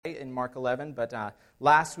in Mark 11, but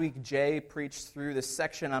last week Jay preached through this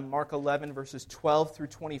section on Mark 11, verses 12 through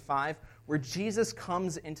 25, where Jesus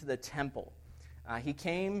comes into the temple. He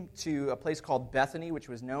came to a place called Bethany, which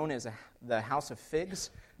was known as the House of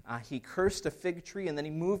Figs. He cursed a fig tree, and then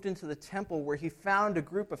he moved into the temple where he found a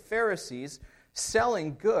group of Pharisees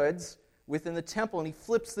selling goods within the temple, and he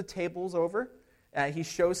flips the tables over. He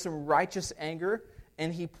shows some righteous anger,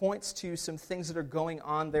 and he points to some things that are going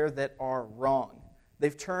on there that are wrong.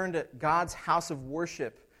 They've turned God's house of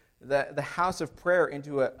worship, the house of prayer,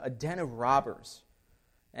 into a den of robbers.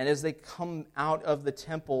 And as they come out of the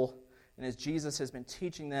temple, and as Jesus has been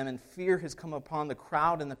teaching them, and fear has come upon the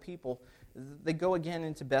crowd and the people, they go again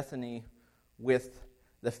into Bethany with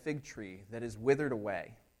the fig tree that is withered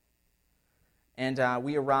away. And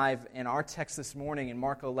we arrive in our text this morning in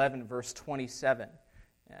Mark 11, verse 27.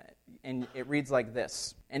 And it reads like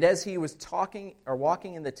this. And as he was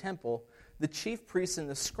walking in the temple, the chief priests and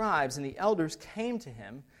the scribes and the elders came to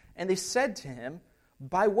him, and they said to him,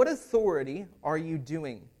 "By what authority are you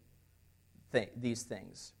doing these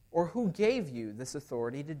things? Or who gave you this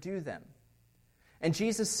authority to do them?" And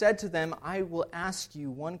Jesus said to them, "I will ask you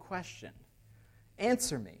one question.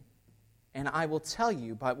 Answer me, and I will tell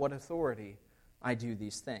you by what authority I do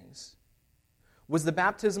these things. Was the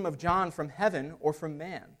baptism of John from heaven or from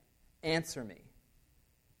man? Answer me."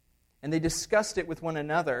 And they discussed it with one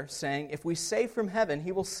another, saying, "If we say from heaven,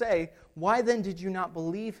 he will say, 'Why then did you not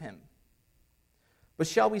believe him?' But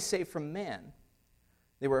shall we say from man?"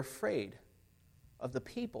 They were afraid of the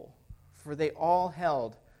people, for they all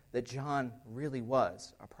held that John really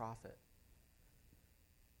was a prophet.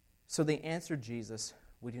 So they answered Jesus,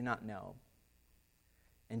 "We do not know."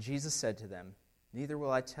 And Jesus said to them, "Neither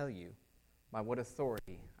will I tell you by what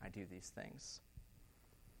authority I do these things."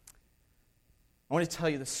 I want to tell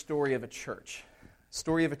you the story of a church.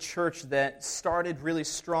 Story of a church that started really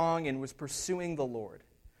strong and was pursuing the Lord.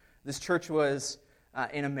 This church was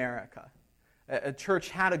in America. A church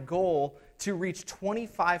had a goal to reach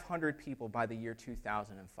 2,500 people by the year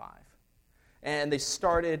 2005. And they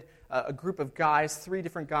started a group of guys, 3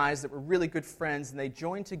 different guys that were really good friends, and they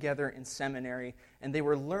joined together in seminary, and they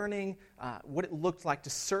were learning what it looked like to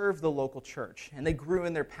serve the local church. And they grew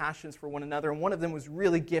in their passions for one another, and one of them was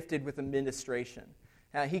really gifted with administration.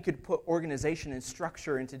 He could put organization and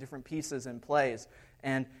structure into different pieces and plays,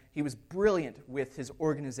 and he was brilliant with his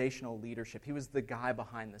organizational leadership. He was the guy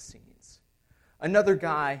behind the scenes. Another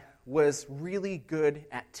guy was really good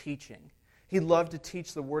at teaching. He loved to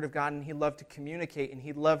teach the Word of God, and he loved to communicate, and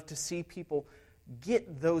he loved to see people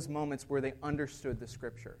get those moments where they understood the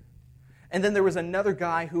Scripture. And then there was another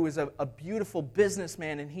guy who was a beautiful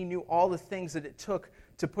businessman, and he knew all the things that it took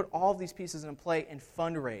to put all of these pieces in play and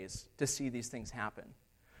fundraise to see these things happen.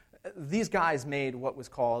 These guys made what was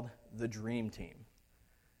called the Dream Team.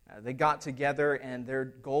 They got together, and their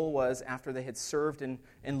goal was, after they had served in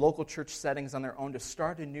local church settings on their own, to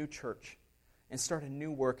start a new church and start a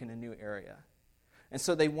new work in a new area. And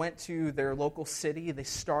so they went to their local city, they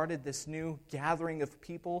started this new gathering of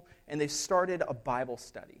people, and they started a Bible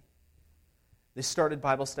study. They started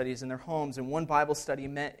Bible studies in their homes, and one Bible study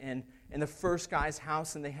met in the first guy's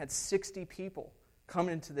house, and they had 60 people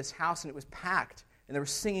coming into this house, and it was packed. And they were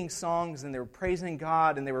singing songs, and they were praising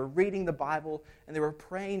God, and they were reading the Bible, and they were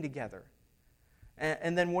praying together.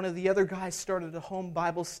 And then one of the other guys started a home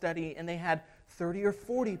Bible study, and they had 30 or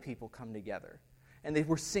 40 people come together. And they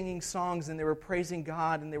were singing songs, and they were praising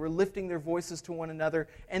God, and they were lifting their voices to one another,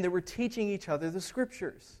 and they were teaching each other the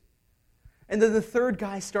Scriptures. And then the third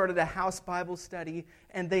guy started a house Bible study,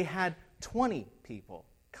 and they had 20 people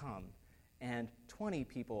come, and 20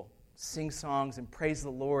 people sing songs and praise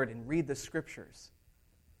the Lord and read the Scriptures.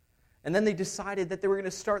 And then they decided that they were going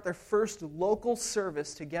to start their first local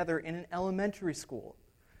service together in an elementary school.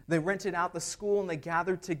 They rented out the school and they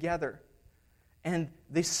gathered together. And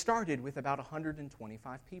they started with about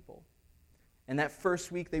 125 people. And that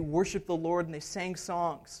first week they worshiped the Lord and they sang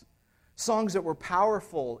songs. Songs that were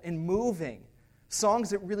powerful and moving. Songs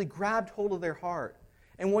that really grabbed hold of their heart.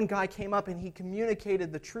 And one guy came up and he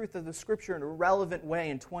communicated the truth of the Scripture in a relevant way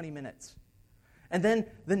in 20 minutes. And then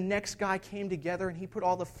the next guy came together and he put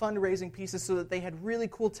all the fundraising pieces so that they had really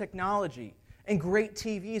cool technology and great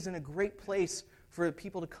TVs and a great place for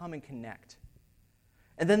people to come and connect.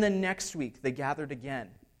 And then the next week they gathered again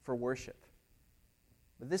for worship.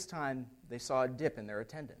 But this time they saw a dip in their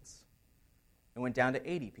attendance. It went down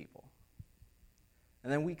to 80 people.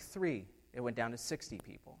 And then week 3, it went down to 60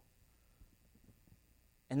 people.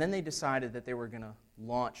 And then they decided that they were going to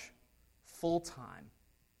launch full-time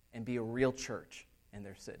and be a real church in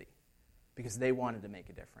their city because they wanted to make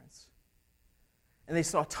a difference. And they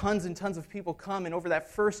saw tons and tons of people come, and over that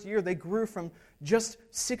first year, they grew from just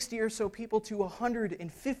 60 or so people to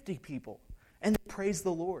 150 people. And they praised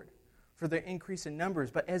the Lord for their increase in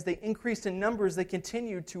numbers. But as they increased in numbers, they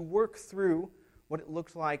continued to work through what it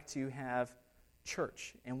looked like to have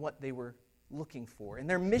church and what they were looking for. And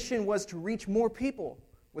their mission was to reach more people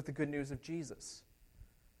with the good news of Jesus.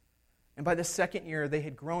 And by the second year, they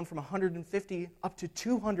had grown from 150 up to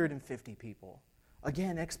 250 people.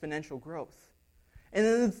 Again, exponential growth. And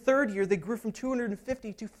then in the third year, they grew from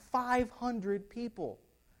 250 to 500 people.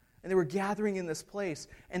 And they were gathering in this place.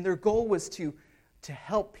 And their goal was to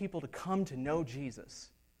help people to come to know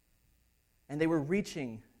Jesus. And they were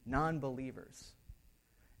reaching non-believers.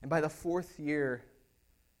 And by the fourth year,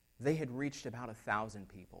 they had reached about 1,000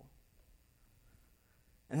 people.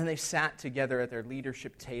 And then they sat together at their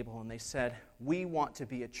leadership table and they said, we want to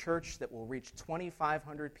be a church that will reach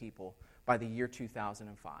 2,500 people by the year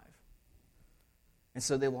 2005. And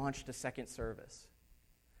so they launched a second service,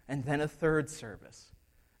 and then a third service,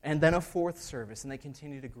 and then a fourth service, and they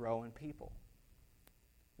continue to grow in people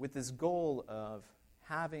with this goal of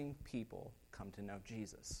having people come to know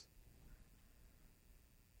Jesus.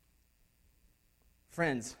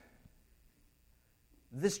 Friends,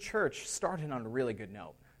 this church started on a really good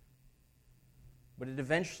note, but it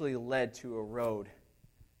eventually led to a road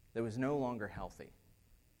that was no longer healthy.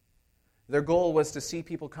 Their goal was to see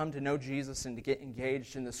people come to know Jesus and to get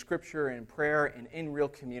engaged in the Scripture and prayer and in real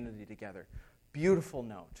community together. Beautiful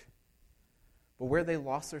note. But where they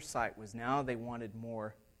lost their sight was now they wanted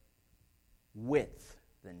more width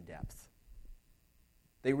than depth.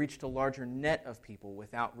 They reached a larger net of people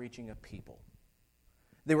without reaching a people.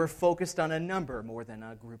 They were focused on a number more than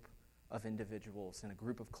a group of individuals and a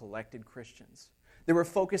group of collected Christians. They were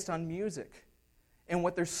focused on music and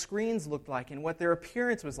what their screens looked like and what their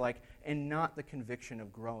appearance was like, and not the conviction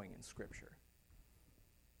of growing in Scripture.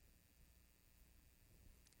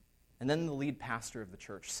 And then the lead pastor of the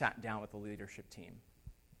church sat down with the leadership team.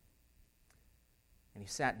 And he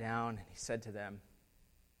sat down and he said to them,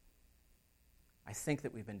 I think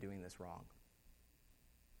that we've been doing this wrong.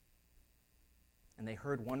 And they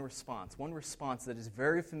heard one response that is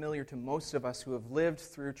very familiar to most of us who have lived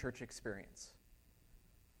through church experience.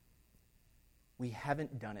 We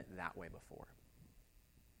haven't done it that way before.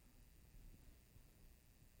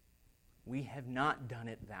 We have not done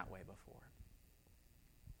it that way before.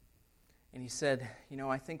 And he said,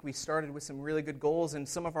 I think we started with some really good goals, and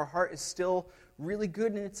some of our heart is still really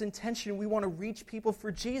good in its intention. We want to reach people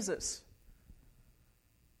for Jesus.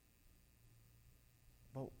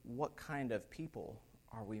 But what kind of people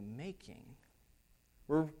are we making?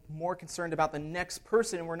 We're more concerned about the next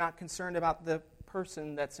person, and we're not concerned about the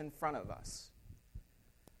person that's in front of us.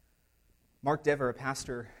 Mark Dever, a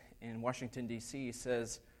pastor in Washington, D.C.,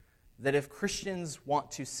 says that if Christians want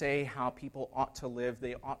to say how people ought to live,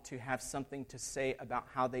 they ought to have something to say about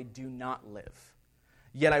how they do not live.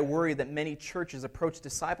 Yet I worry that many churches approach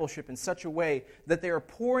discipleship in such a way that they are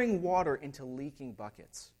pouring water into leaking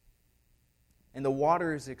buckets. And the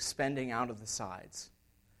water is expending out of the sides.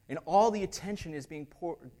 And all the attention is being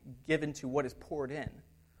given to what is poured in,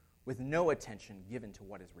 with no attention given to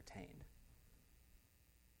what is retained.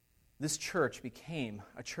 This church became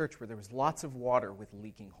a church where there was lots of water with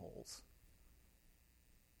leaking holes.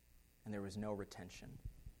 And there was no retention.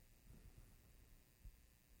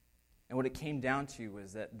 And what it came down to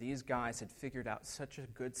was that these guys had figured out such a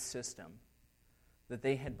good system that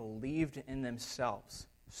they had believed in themselves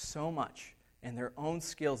so much, in their own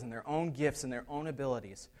skills and their own gifts and their own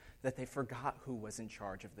abilities, that they forgot who was in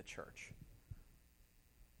charge of the church.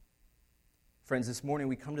 Friends, this morning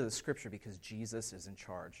we come to the Scripture because Jesus is in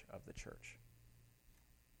charge of the church.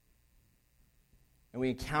 And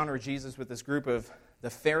we encounter Jesus with this group of the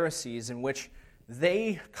Pharisees, in which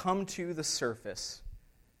they come to the surface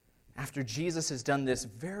after Jesus has done this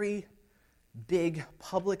very big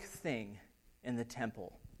public thing in the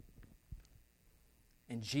temple.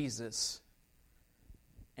 And Jesus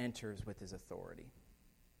enters with his authority.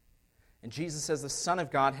 And Jesus says the Son of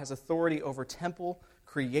God has authority over temple,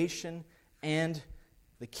 creation, and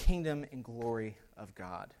the kingdom and glory of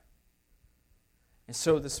God. And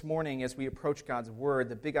so this morning, as we approach God's Word,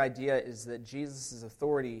 the big idea is that Jesus'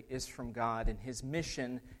 authority is from God, and his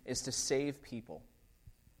mission is to save people.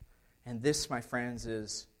 And this, my friends,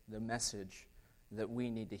 is the message that we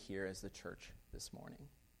need to hear as the church this morning.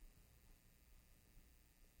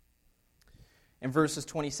 In verses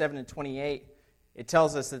 27 and 28, it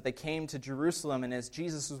tells us that they came to Jerusalem, and as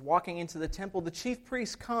Jesus was walking into the temple, the chief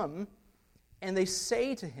priests come, and they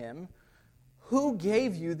say to him, "Who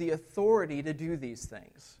gave you the authority to do these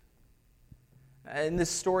things?" In this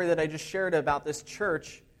story that I just shared about this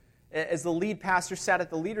church, as the lead pastor sat at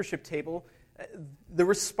the leadership table, the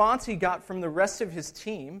response he got from the rest of his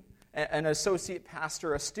team, an associate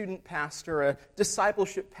pastor, a student pastor, a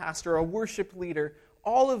discipleship pastor, a worship leader,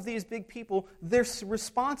 all of these big people, their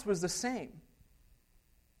response was the same.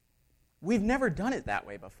 We've never done it that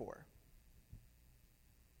way before.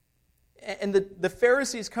 And the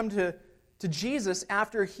Pharisees come to Jesus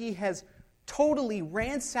after he has totally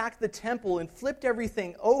ransacked the temple and flipped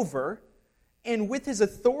everything over, and with his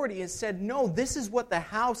authority has said, no, this is what the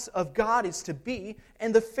house of God is to be.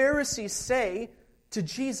 And the Pharisees say to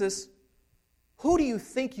Jesus, who do you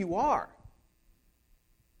think you are?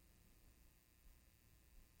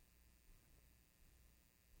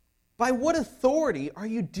 By what authority are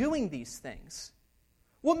you doing these things?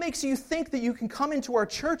 What makes you think that you can come into our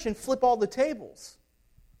church and flip all the tables?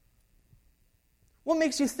 What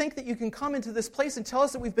makes you think that you can come into this place and tell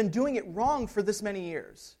us that we've been doing it wrong for this many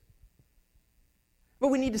years? But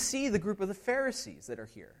we need to see the group of the Pharisees that are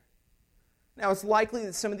here. Now, it's likely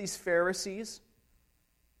that some of these Pharisees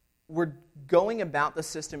were going about the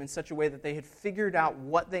system in such a way that they had figured out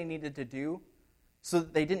what they needed to do so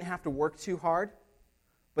that they didn't have to work too hard,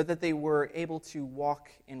 but that they were able to walk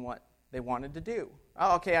in what they wanted to do.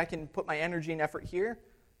 Oh, okay, I can put my energy and effort here.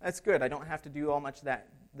 That's good. I don't have to do all much of that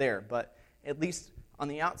there, but at least on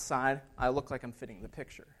the outside, I look like I'm fitting the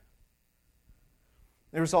picture.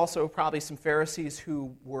 There was also probably some Pharisees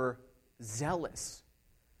who were zealous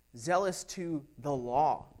to the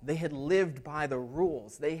law. They had lived by the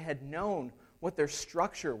rules. They had known what their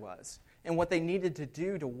structure was and what they needed to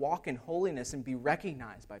do to walk in holiness and be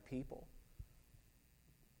recognized by people.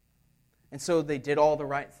 And so they did all the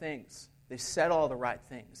right things. They said all the right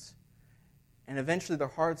things. And eventually their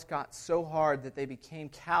hearts got so hard that they became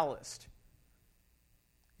calloused.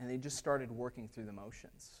 And they just started working through the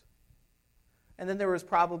motions. And then there was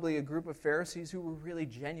probably a group of Pharisees who were really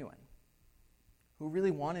genuine, who really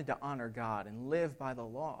wanted to honor God and live by the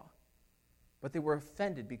law. But they were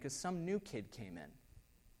offended because some new kid came in.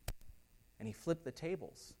 And he flipped the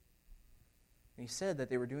tables. And he said that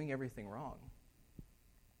they were doing everything wrong.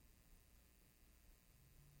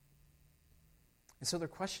 And so their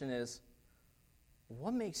question is,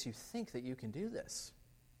 what makes you think that you can do this?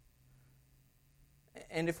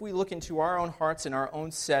 And if we look into our own hearts and our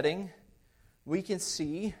own setting, we can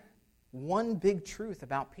see one big truth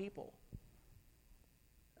about people.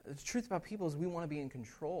 The truth about people is we want to be in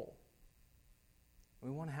control.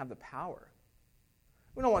 We want to have the power.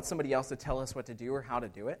 We don't want somebody else to tell us what to do or how to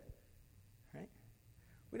do it. Right?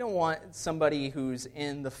 We don't want somebody who's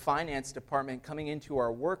in the finance department coming into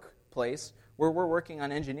our workplace where we're working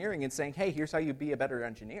on engineering and saying, hey, here's how you be a better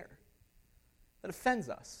engineer. That offends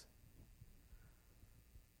us.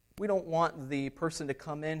 We don't want the person to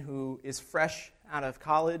come in who is fresh out of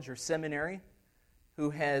college or seminary,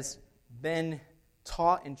 who has been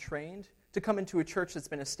taught and trained, to come into a church that's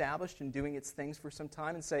been established and doing its things for some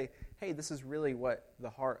time and say, hey, this is really what the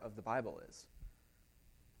heart of the Bible is.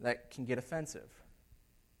 That can get offensive.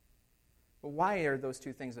 But why are those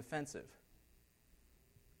two things offensive?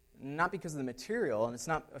 Not because of the material, and it's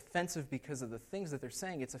not offensive because of the things that they're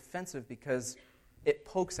saying. It's offensive because it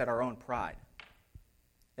pokes at our own pride.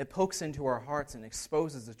 It pokes into our hearts and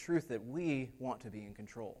exposes the truth that we want to be in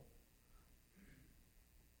control.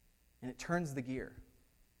 And it turns the gear.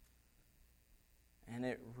 And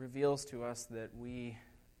it reveals to us that we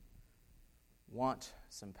want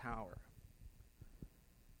some power.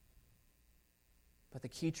 But the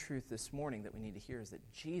key truth this morning that we need to hear is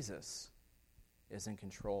that Jesus is in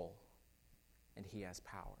control and he has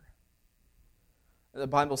power. The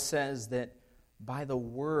Bible says that by the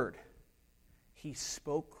word, he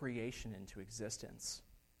spoke creation into existence.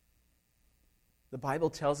 The Bible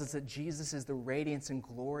tells us that Jesus is the radiance and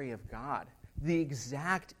glory of God, the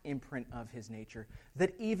exact imprint of his nature,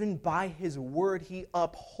 that even by his word he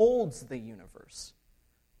upholds the universe.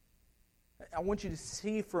 I want you to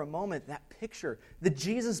see for a moment that picture, that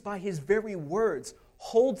Jesus by his very words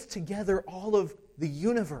holds together all of the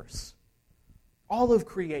universe, all of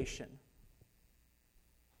creation.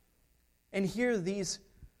 And here these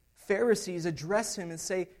Pharisees address him and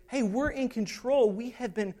say, hey, we're in control. We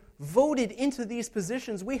have been voted into these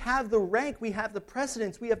positions. We have the rank. We have the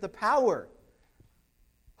precedence. We have the power.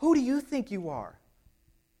 Who do you think you are?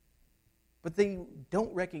 But they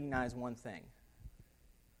don't recognize one thing.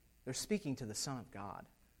 They're speaking to the Son of God.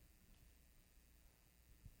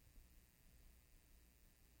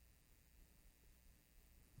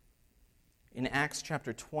 In Acts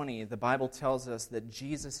chapter 20, the Bible tells us that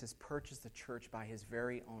Jesus has purchased the church by his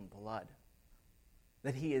very own blood.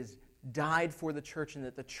 That he has died for the church and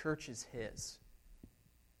that the church is his.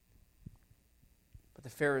 But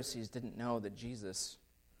the Pharisees didn't know that Jesus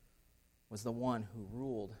was the one who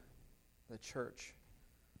ruled the church,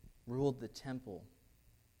 ruled the temple.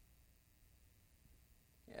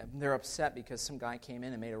 They're upset because some guy came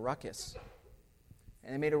in and made a ruckus.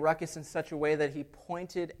 And they made a ruckus in such a way that he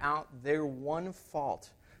pointed out their one fault,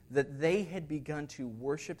 that they had begun to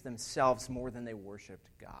worship themselves more than they worshiped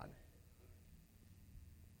God.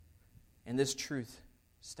 And this truth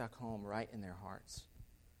stuck home right in their hearts.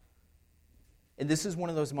 And this is one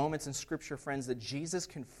of those moments in Scripture, friends, that Jesus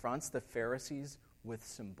confronts the Pharisees with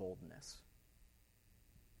some boldness.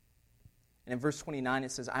 And in verse 29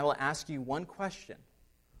 it says, I will ask you one question.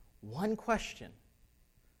 One question.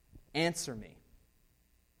 Answer me.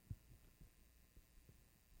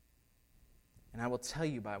 And I will tell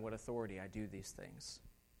you by what authority I do these things.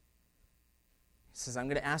 He says, I'm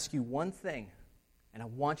going to ask you one thing, and I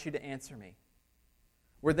want you to answer me.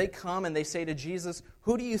 Where they come and they say to Jesus,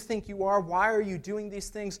 who do you think you are? Why are you doing these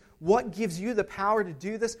things? What gives you the power to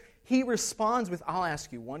do this? He responds with, I'll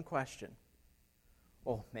ask you one question.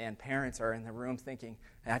 Oh man, parents are in the room thinking,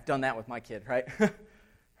 I've done that with my kid, right?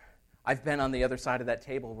 I've been on the other side of that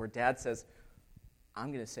table where dad says,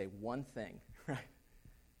 I'm going to say one thing, right?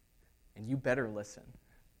 And you better listen.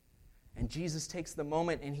 And Jesus takes the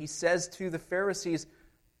moment and he says to the Pharisees,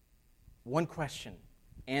 one question,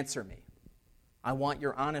 answer me. I want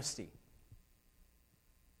your honesty.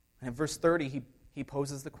 And in verse 30, he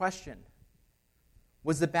poses the question,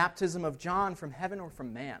 was the baptism of John from heaven or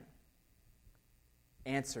from man?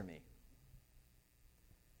 Answer me.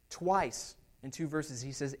 Twice in 2 verses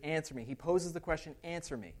he says, answer me. He poses the question,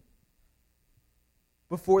 answer me.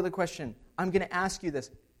 Before the question, I'm going to ask you this.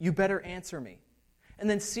 You better answer me. And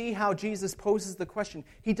then see how Jesus poses the question.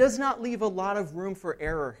 He does not leave a lot of room for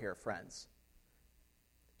error here, friends.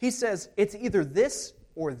 He says, it's either this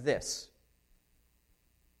or this.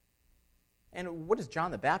 And what does John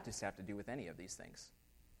the Baptist have to do with any of these things?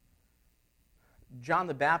 John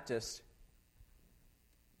the Baptist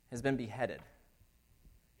has been beheaded.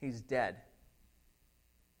 He's dead.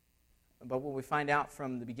 But what we find out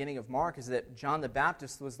from the beginning of Mark is that John the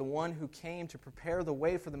Baptist was the one who came to prepare the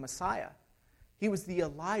way for the Messiah. He was the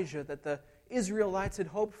Elijah that the Israelites had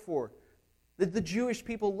hoped for, that the Jewish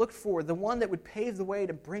people looked for, the one that would pave the way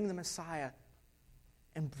to bring the Messiah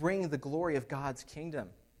and bring the glory of God's kingdom.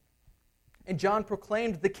 And John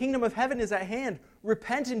proclaimed, the kingdom of heaven is at hand.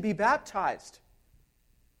 Repent and be baptized.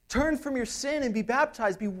 Turn from your sin and be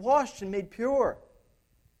baptized. Be washed and made pure.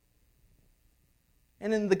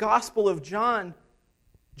 And in the Gospel of John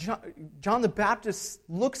the Baptist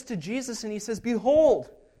looks to Jesus and he says, behold,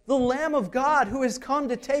 the Lamb of God who has come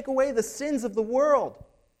to take away the sins of the world.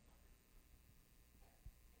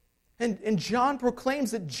 And John proclaims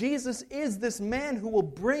that Jesus is this man who will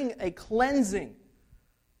bring a cleansing.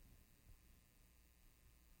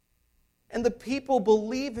 And the people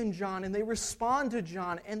believe in John and they respond to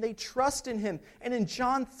John and they trust in him. And in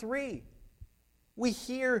John 3, we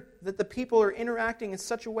hear that the people are interacting in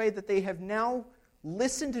such a way that they have now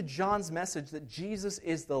listened to John's message that Jesus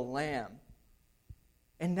is the Lamb.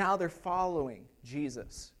 And now they're following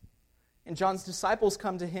Jesus. And John's disciples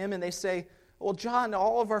come to him and they say, well, John,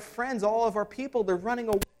 all of our friends, all of our people, they're running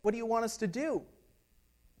away. What do you want us to do?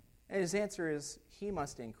 And his answer is, he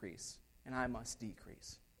must increase and I must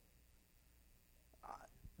decrease.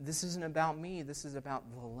 This isn't about me. This is about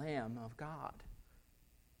the Lamb of God.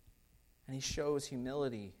 And he shows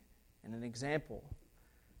humility and an example.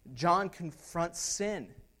 John confronts sin.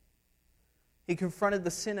 He confronted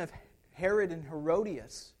the sin of Herod and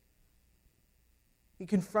Herodias. He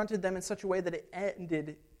confronted them in such a way that it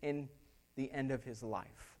ended in the end of his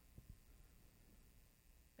life.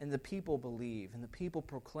 And the people believe, and the people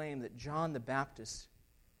proclaim that John the Baptist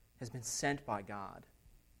has been sent by God.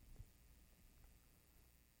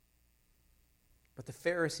 But the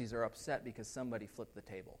Pharisees are upset because somebody flipped the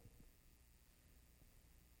table.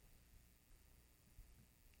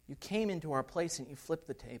 You came into our place and you flipped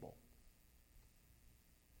the table.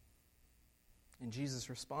 And Jesus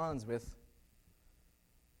responds with,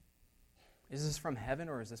 is this from heaven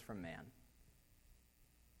or is this from man?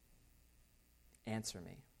 Answer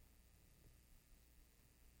me.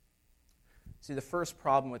 See, the first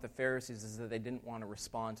problem with the Pharisees is that they didn't want to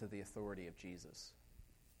respond to the authority of Jesus.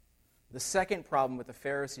 The second problem with the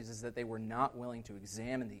Pharisees is that they were not willing to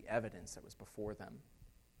examine the evidence that was before them.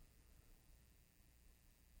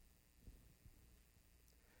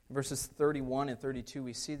 In verses 31 and 32,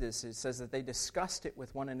 we see this. It says that they discussed it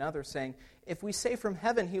with one another, saying, if we say from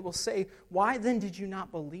heaven, he will say, why then did you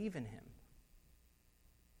not believe in him?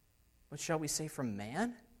 What shall we say from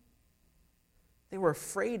man? They were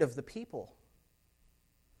afraid of the people.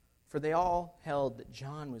 For they all held that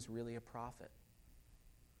John was really a prophet.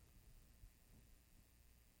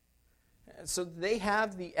 So they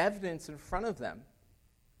have the evidence in front of them.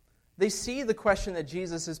 They see the question that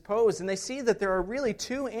Jesus has posed, and they see that there are really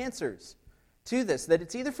two answers to this, that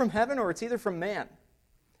it's either from heaven or it's either from man.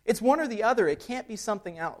 It's one or the other. It can't be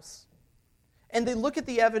something else. And they look at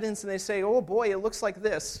the evidence and they say, oh boy, it looks like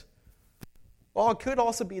this. Well, it could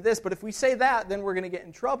also be this, but if we say that, then we're going to get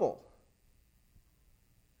in trouble.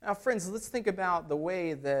 Now, friends, let's think about the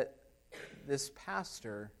way that this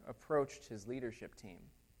pastor approached his leadership team.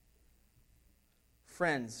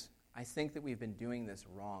 Friends, I think that we've been doing this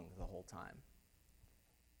wrong the whole time.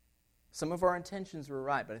 Some of our intentions were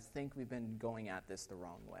right, but I think we've been going at this the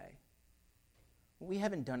wrong way. We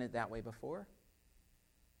haven't done it that way before.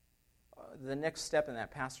 The next step in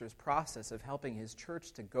that pastor's process of helping his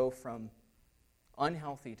church to go from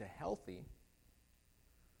unhealthy to healthy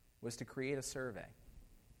was to create a survey.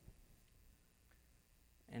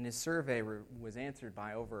 And his survey was answered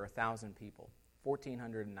by over 1,000 people,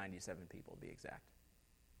 1,497 people to be exact.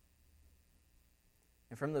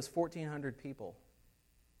 And from those 1,400 people,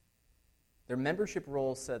 their membership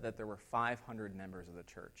roll said that there were 500 members of the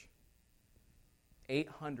church.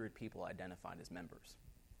 800 people identified as members.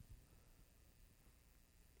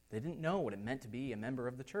 They didn't know what it meant to be a member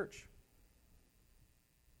of the church.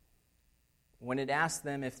 When it asked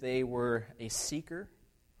them if they were a seeker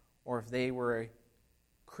or if they were a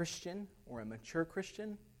Christian or a mature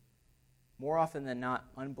Christian, more often than not,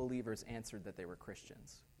 unbelievers answered that they were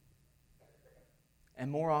Christians. And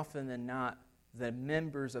more often than not, the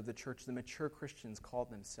members of the church, the mature Christians, called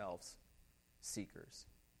themselves seekers.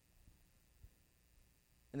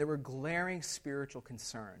 And there were glaring spiritual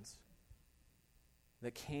concerns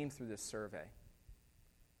that came through this survey.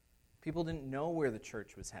 People didn't know where the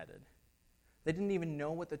church was headed. They didn't even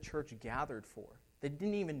know what the church gathered for. They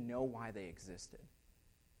didn't even know why they existed.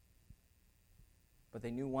 But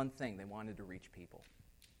they knew one thing: they wanted to reach people.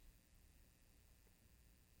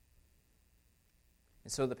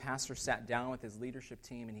 And so the pastor sat down with his leadership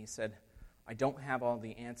team and he said, I don't have all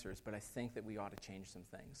the answers, but I think that we ought to change some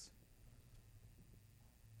things.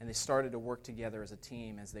 And they started to work together as a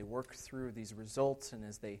team as they worked through these results, and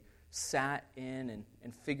as they sat in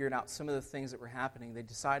and figured out some of the things that were happening, they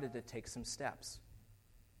decided to take some steps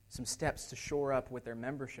to shore up what their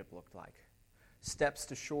membership looked like, steps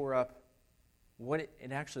to shore up what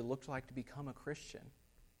it actually looked like to become a Christian.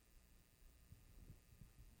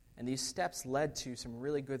 And these steps led to some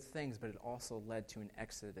really good things, but it also led to an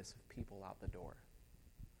exodus of people out the door.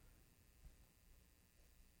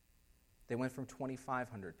 They went from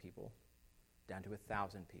 2,500 people down to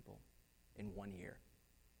 1,000 people in 1 year.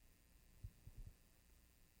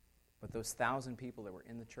 But those 1,000 people that were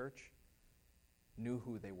in the church knew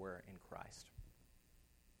who they were in Christ.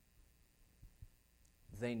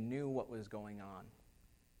 They knew what was going on.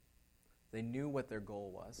 They knew what their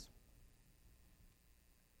goal was.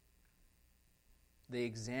 They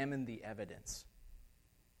examined the evidence.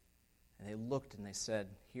 And they looked and they said,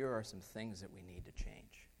 here are some things that we need to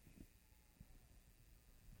change.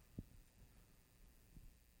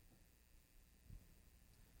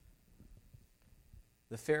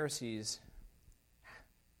 The Pharisees,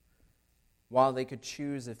 while they could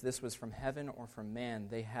choose if this was from heaven or from man,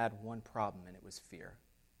 they had one problem, and it was fear.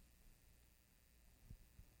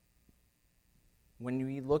 When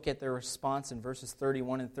we look at their response in verses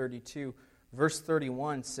 31 and 32, verse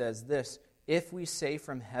 31 says this: if we say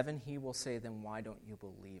from heaven, he will say, then why don't you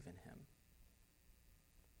believe in him?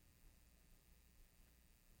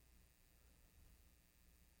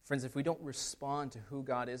 Friends, if we don't respond to who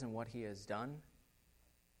God is and what he has done,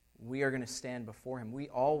 we are going to stand before him. We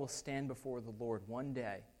all will stand before the Lord one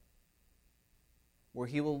day where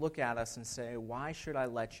he will look at us and say, why should I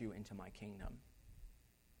let you into my kingdom?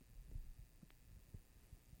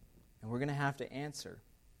 And we're going to have to answer.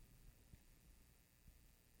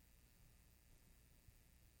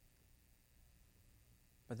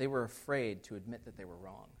 But they were afraid to admit that they were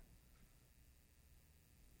wrong.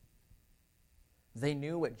 They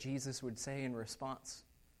knew what Jesus would say in response.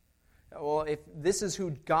 Well, if this is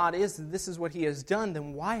who God is, and this is what he has done,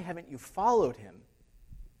 then why haven't you followed him?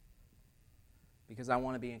 Because I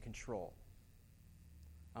want to be in control.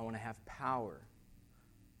 I want to have power.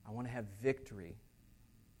 I want to have victory.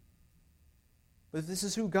 But if this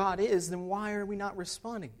is who God is, then why are we not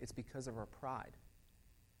responding? It's because of our pride.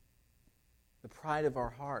 The pride of our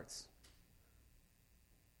hearts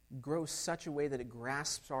grows such a way that it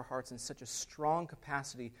grasps our hearts in such a strong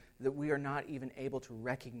capacity that we are not even able to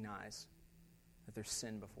recognize that there's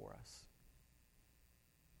sin before us.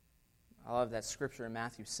 I love that scripture in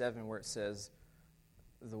Matthew 7 where it says,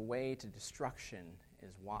 the way to destruction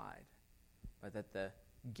is wide, but that the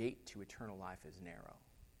gate to eternal life is narrow.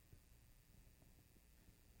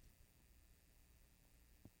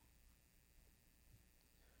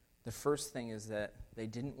 The first thing is that they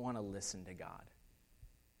didn't want to listen to God.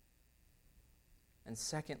 And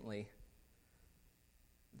secondly,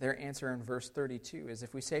 their answer in verse 32 is,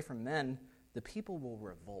 if we say from men, the people will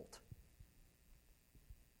revolt.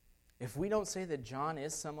 If we don't say that John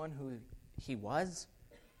is someone who he was,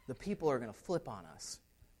 the people are going to flip on us.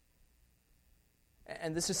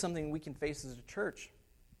 And this is something we can face as a church.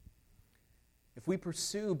 If we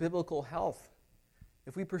pursue biblical health,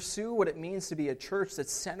 if we pursue what it means to be a church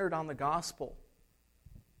that's centered on the gospel,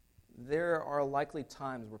 there are likely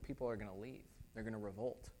times where people are going to leave. They're going to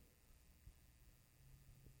revolt.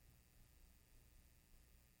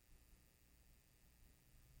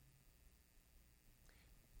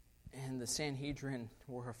 And the Sanhedrin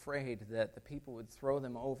were afraid that the people would throw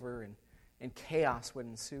them over and chaos would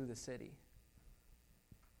ensue the city.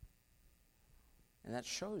 And that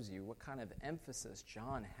shows you what kind of emphasis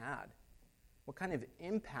John had, what kind of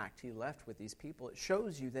impact he left with these people. It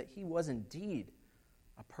shows you that he was indeed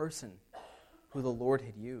a person who the Lord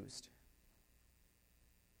had used.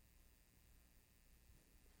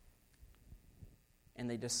 And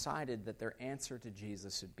they decided that their answer to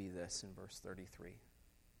Jesus would be this in verse 33.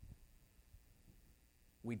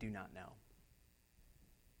 We do not know.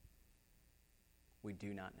 We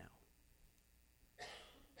do not know.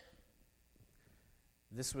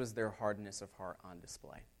 This was their hardness of heart on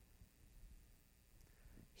display.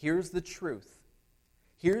 Here's the truth.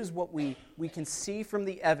 Here's what we can see from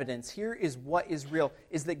the evidence. Here is what is real,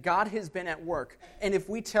 is that God has been at work. And if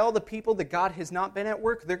we tell the people that God has not been at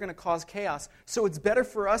work, they're going to cause chaos. So it's better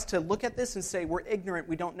for us to look at this and say, we're ignorant,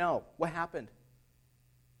 we don't know. What happened?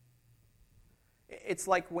 It's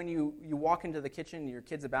like when you walk into the kitchen and your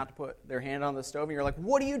kid's about to put their hand on the stove and you're like,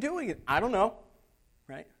 what are you doing? I don't know,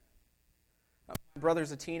 right? My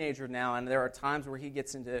brother's a teenager now, and there are times where he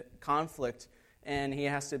gets into conflict and he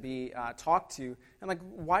has to be talked to. I'm like,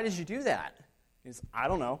 why did you do that? He's, I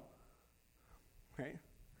don't know, right?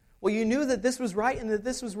 Well, you knew that this was right and that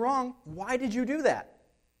this was wrong. Why did you do that?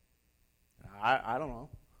 I don't know.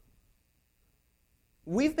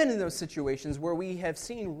 We've been in those situations where we have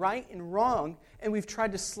seen right and wrong, and we've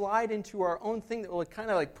tried to slide into our own thing that will kind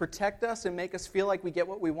of like protect us and make us feel like we get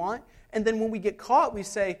what we want. And then when we get caught, we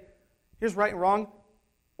say, here's right and wrong.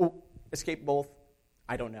 Oh, escape both.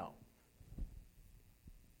 I don't know.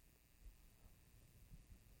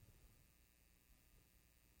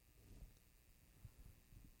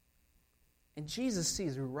 And Jesus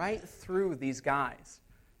sees right through these guys.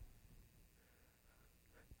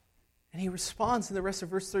 And he responds in the rest of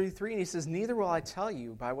verse 33, and he says, neither will I tell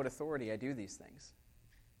you by what authority I do these things.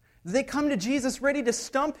 They come to Jesus ready to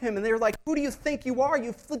stump him, and they're like, who do you think you are?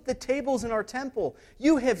 You flipped the tables in our temple.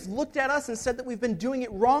 You have looked at us and said that we've been doing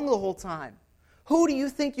it wrong the whole time. Who do you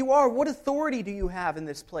think you are? What authority do you have in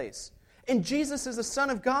this place? And Jesus, as the Son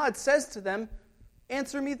of God, says to them,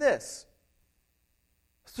 answer me this.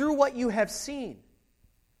 Through what you have seen,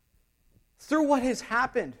 through what has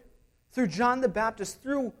happened, through John the Baptist,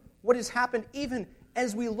 through what has happened even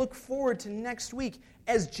as we look forward to next week,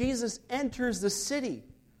 as Jesus enters the city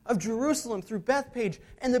of Jerusalem through Bethpage,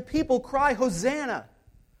 and the people cry, Hosanna!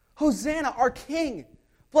 Hosanna, our King!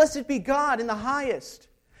 Blessed be God in the highest.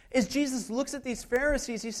 As Jesus looks at these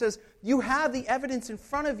Pharisees, he says, you have the evidence in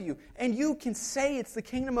front of you, and you can say it's the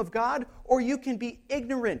kingdom of God, or you can be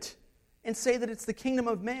ignorant and say that it's the kingdom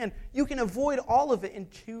of man. You can avoid all of it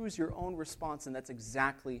and choose your own response, and that's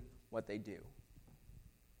exactly what they do.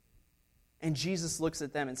 And Jesus looks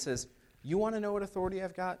at them and says, you want to know what authority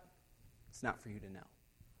I've got? It's not for you to know.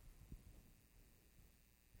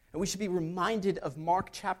 And we should be reminded of Mark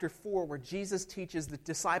chapter 4, where Jesus teaches the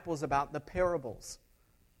disciples about the parables.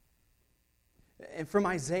 And from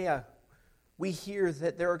Isaiah, we hear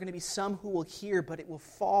that there are going to be some who will hear, but it will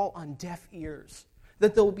fall on deaf ears.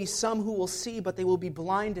 That there will be some who will see, but they will be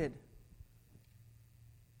blinded.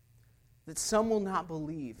 That some will not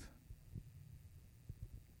believe.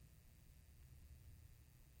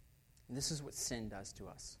 And this is what sin does to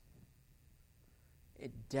us.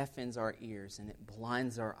 It deafens our ears and it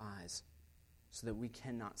blinds our eyes so that we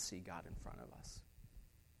cannot see God in front of us.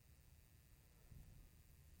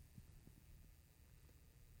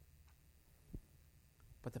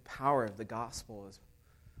 But the power of the gospel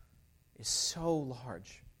is so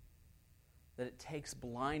large that it takes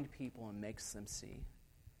blind people and makes them see,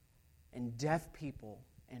 and deaf people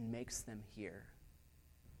and makes them hear.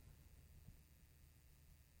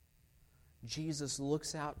 Jesus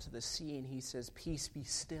looks out to the sea and he says, peace be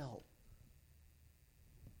still.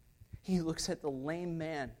 He looks at the lame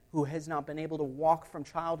man who has not been able to walk from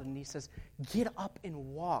childhood, and he says, "Get up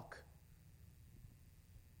and walk."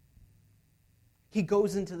 He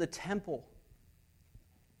goes into the temple,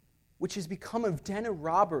 which has become a den of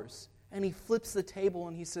robbers, and he flips the table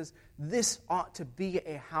and he says, "This ought to be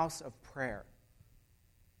a house of prayer."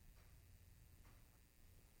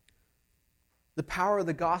 The power of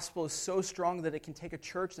the gospel is so strong that it can take a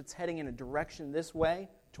church that's heading in a direction this way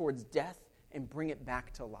towards death and bring it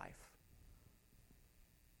back to life.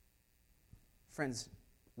 Friends,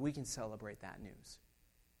 we can celebrate that news.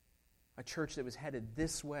 A church that was headed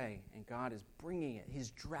this way, and God is bringing it.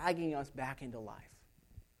 He's dragging us back into life.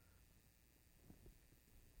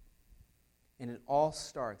 And it all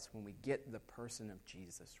starts when we get the person of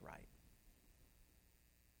Jesus right.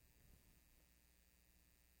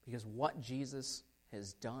 Because what Jesus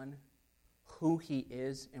has done, who he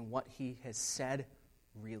is, and what he has said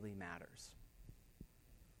really matters.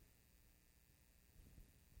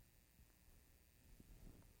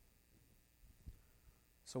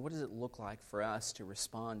 So what does it look like for us to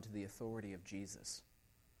respond to the authority of Jesus?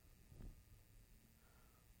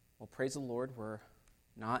 Well, praise the Lord, we're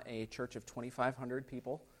not a church of 2,500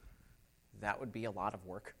 people. That would be a lot of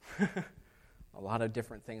work. A lot of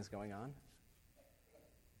different things going on.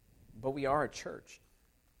 But we are a church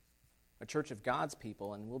of God's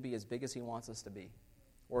people, and we'll be as big as he wants us to be,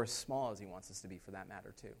 or as small as he wants us to be for that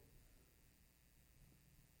matter too.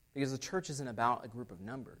 Because the church isn't about a group of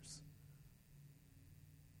numbers.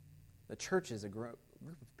 The church is a group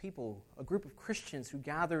of people, a group of Christians who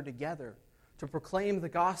gather together to proclaim the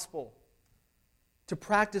gospel, to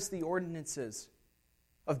practice the ordinances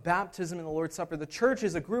of baptism and the Lord's Supper. The church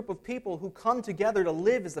is a group of people who come together to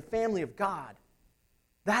live as the family of God.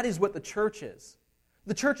 That is what the church is.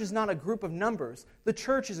 The church is not a group of numbers. The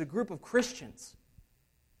church is a group of Christians.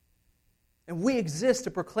 And we exist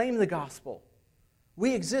to proclaim the gospel.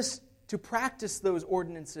 We exist to practice those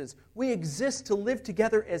ordinances. We exist to live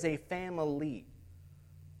together as a family,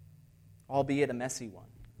 albeit a messy one.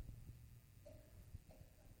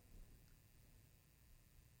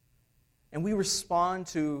 And we respond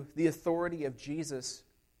to the authority of Jesus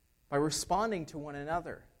by responding to one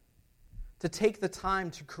another, to take the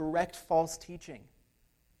time to correct false teaching.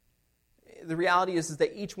 The reality is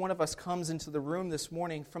that each one of us comes into the room this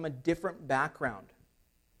morning from a different background.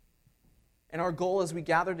 And our goal as we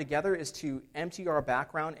gather together is to empty our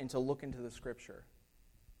background and to look into the Scripture.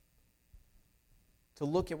 To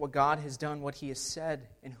look at what God has done, what he has said,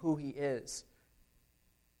 and who he is.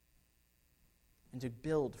 And to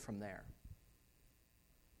build from there.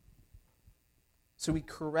 So we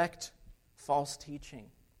correct false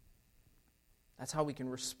teaching. That's how we can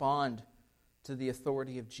respond to the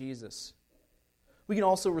authority of Jesus. We can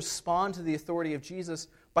also respond to the authority of Jesus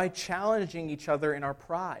by challenging each other in our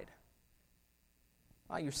pride.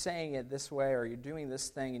 Oh, you're saying it this way, or you're doing this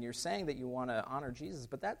thing, and you're saying that you want to honor Jesus,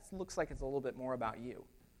 but that looks like it's a little bit more about you.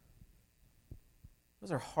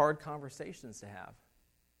 Those are hard conversations to have,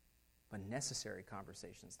 but necessary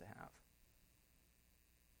conversations to have.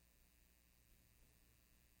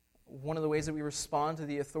 One of the ways that we respond to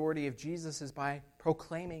the authority of Jesus is by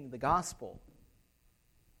proclaiming the gospel.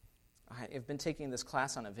 I've been taking this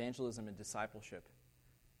class on evangelism and discipleship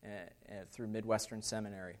through Midwestern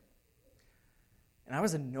Seminary. And I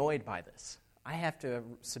was annoyed by this. I have to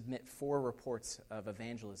submit 4 reports of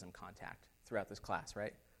evangelism contact throughout this class,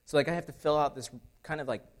 right? So I have to fill out this kind of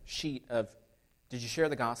sheet of, did you share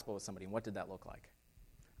the gospel with somebody, and what did that look like?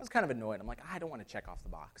 I was kind of annoyed. I'm like, I don't want to check off the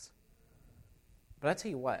box. But I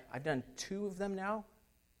tell you what, I've done 2 of them now,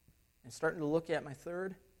 and starting to look at my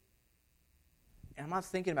 3rd, and I'm not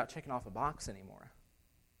thinking about checking off a box anymore.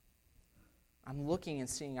 I'm looking and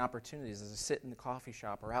seeing opportunities as I sit in the coffee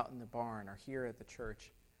shop or out in the barn or here at the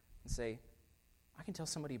church and say, I can tell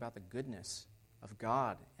somebody about the goodness of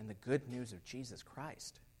God and the good news of Jesus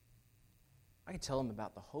Christ. I can tell them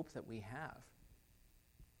about the hope that we have.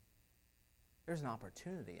 There's an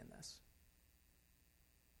opportunity in this.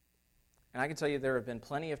 And I can tell you there have been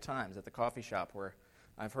plenty of times at the coffee shop where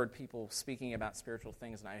I've heard people speaking about spiritual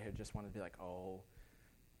things, and I had just wanted to be like, oh,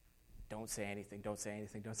 don't say anything, don't say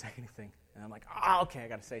anything, don't say anything. And I'm like, okay, I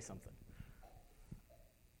got to say something.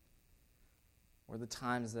 Or the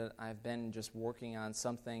times that I've been just working on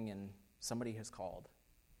something and somebody has called.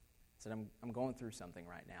 Said, I'm going through something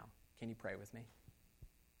right now. Can you pray with me?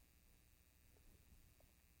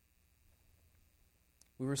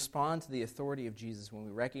 We respond to the authority of Jesus when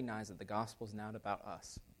we recognize that the gospel is not about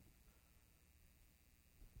us.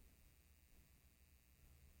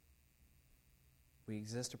 We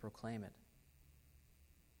exist to proclaim it.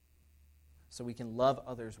 So we can love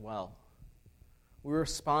others well. We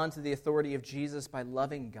respond to the authority of Jesus by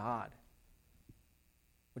loving God,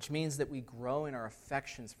 which means that we grow in our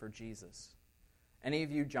affections for Jesus. Any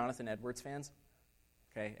of you Jonathan Edwards fans?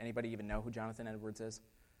 Okay, anybody even know who Jonathan Edwards is?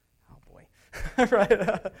 Oh, boy. Right.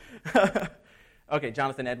 Okay,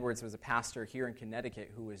 Jonathan Edwards was a pastor here in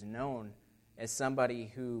Connecticut who was known as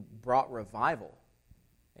somebody who brought revival.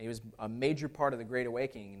 He was a major part of the Great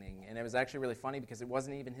Awakening, and it was actually really funny because it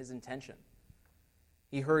wasn't even his intention.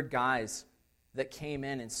 He heard guys that came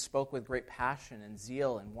in and spoke with great passion and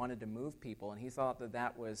zeal and wanted to move people, and he thought that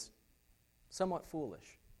that was somewhat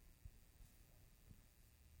foolish.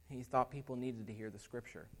 He thought people needed to hear the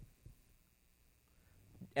Scripture.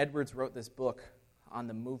 Edwards wrote this book on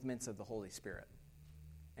the movements of the Holy Spirit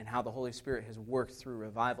and how the Holy Spirit has worked through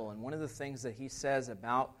revival. And one of the things that he says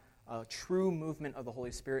about a true movement of the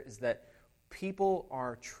Holy Spirit is that people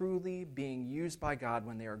are truly being used by God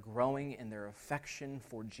when they are growing in their affection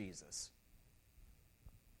for Jesus.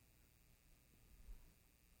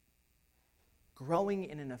 Growing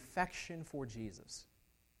in an affection for Jesus.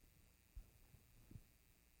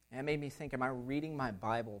 And it made me think, am I reading my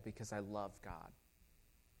Bible because I love God?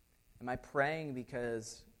 Am I praying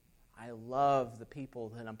because I love the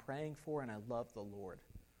people that I'm praying for and I love the Lord?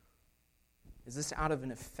 Is this out of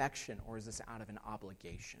an affection or is this out of an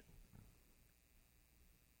obligation?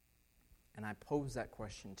 And I pose that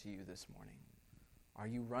question to you this morning. Are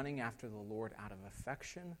you running after the Lord out of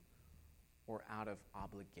affection or out of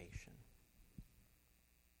obligation?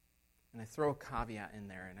 And I throw a caveat in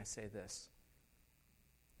there and I say this.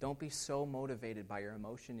 Don't be so motivated by your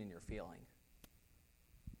emotion and your feeling.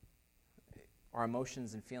 Our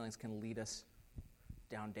emotions and feelings can lead us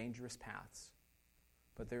down dangerous paths.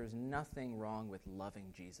 But there is nothing wrong with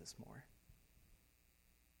loving Jesus more.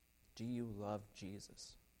 Do you love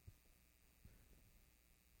Jesus?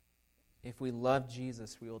 If we love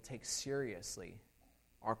Jesus, we will take seriously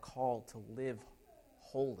our call to live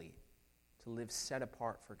holy, to live set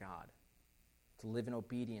apart for God, to live in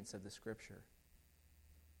obedience of the Scripture.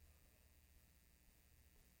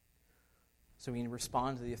 So we can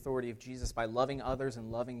respond to the authority of Jesus by loving others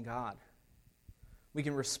and loving God. We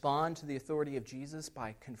can respond to the authority of Jesus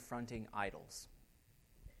by confronting idols.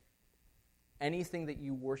 Anything that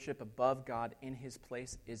you worship above God in His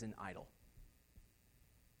place is an idol.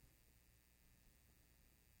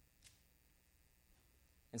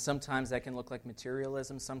 And sometimes that can look like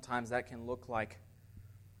materialism. Sometimes that can look like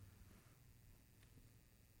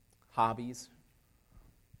hobbies.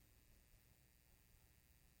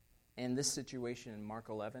 In this situation in Mark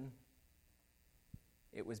 11,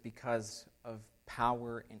 it was because of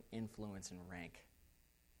power and influence and rank.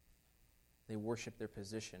 They worshiped their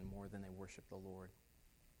position more than they worshiped the Lord.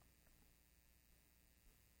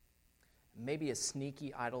 Maybe a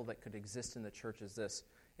sneaky idol that could exist in the church is this.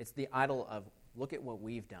 It's the idol of, look at what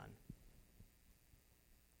we've done,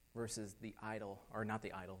 versus the idol, or not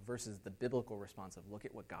the idol, versus the biblical response of, look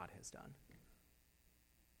at what God has done.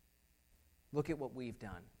 Look at what we've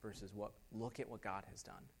done versus look at what God has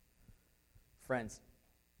done. Friends,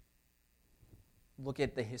 look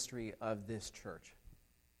at the history of this church.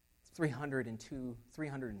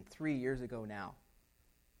 303 years ago now,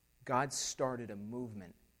 God started a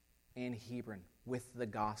movement in Hebron with the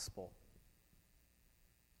gospel.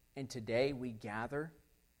 And today we gather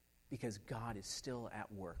because God is still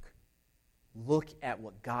at work. Look at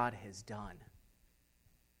what God has done.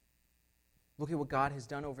 Look at what God has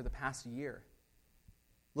done over the past year.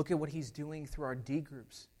 Look at what He's doing through our D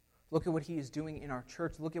groups. Look at what He is doing in our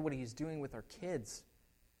church. Look at what He's doing with our kids.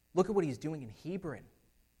 Look at what He's doing in Hebron.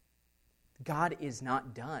 God is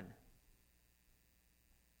not done.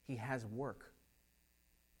 He has work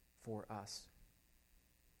for us.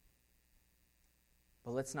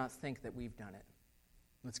 But let's not think that we've done it.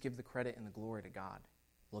 Let's give the credit and the glory to God.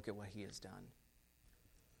 Look at what He has done.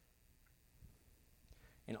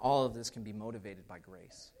 And all of this can be motivated by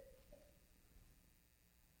grace.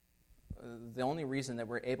 The only reason that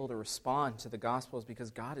we're able to respond to the gospel is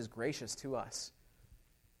because God is gracious to us.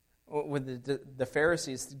 When the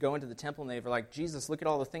Pharisees go into the temple and they were like, Jesus, look at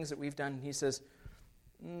all the things that we've done. And He says,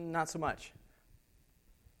 not so much.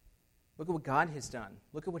 Look at what God has done.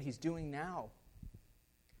 Look at what He's doing now.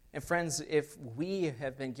 And friends, if we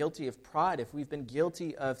have been guilty of pride, if we've been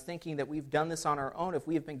guilty of thinking that we've done this on our own, if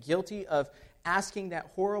we have been guilty of asking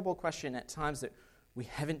that horrible question at times that we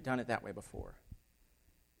haven't done it that way before,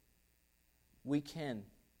 we can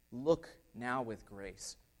look now with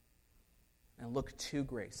grace and look to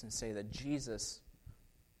grace and say that Jesus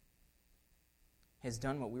has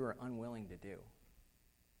done what we were unwilling to do.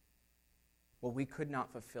 What we could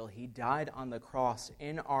not fulfill. He died on the cross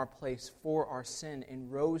in our place for our sin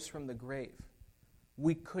and rose from the grave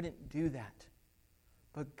We couldn't do that.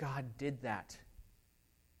 But God did that.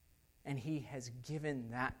 And He has given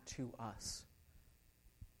that to us.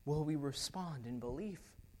 Will we respond in belief?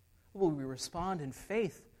 Will we respond in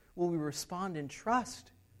faith? Will we respond in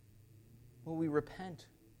trust? Will we repent?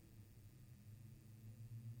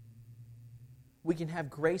 We can have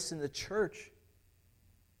grace in the church.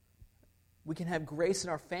 We can have grace in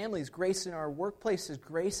our families, grace in our workplaces,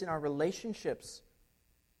 grace in our relationships.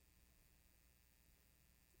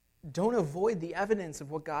 Don't avoid the evidence of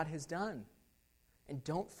what God has done. And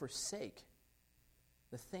don't forsake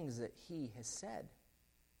the things that He has said.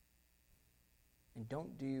 And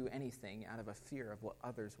don't do anything out of a fear of what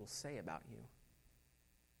others will say about you.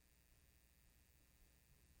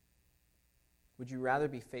 Would you rather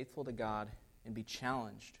be faithful to God and be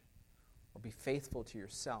challenged, or be faithful to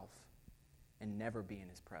yourself and never be in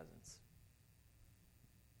His presence?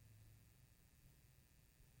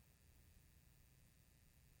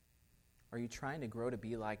 Are you trying to grow to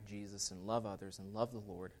be like Jesus and love others and love the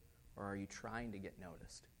Lord, or are you trying to get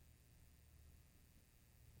noticed?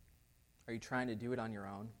 Are you trying to do it on your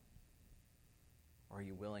own, or are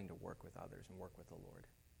you willing to work with others and work with the Lord?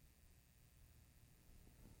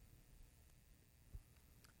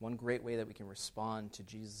 One great way that we can respond to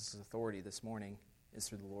Jesus' authority this morning is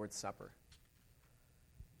through the Lord's Supper.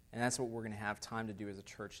 And that's what we're going to have time to do as a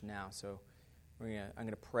church now. So I'm going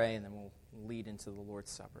to pray, and then we'll lead into the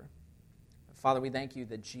Lord's Supper. Father, we thank You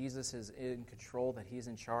that Jesus is in control, that He's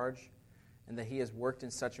in charge, and that He has worked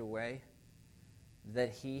in such a way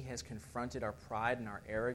that He has confronted our pride and our arrogance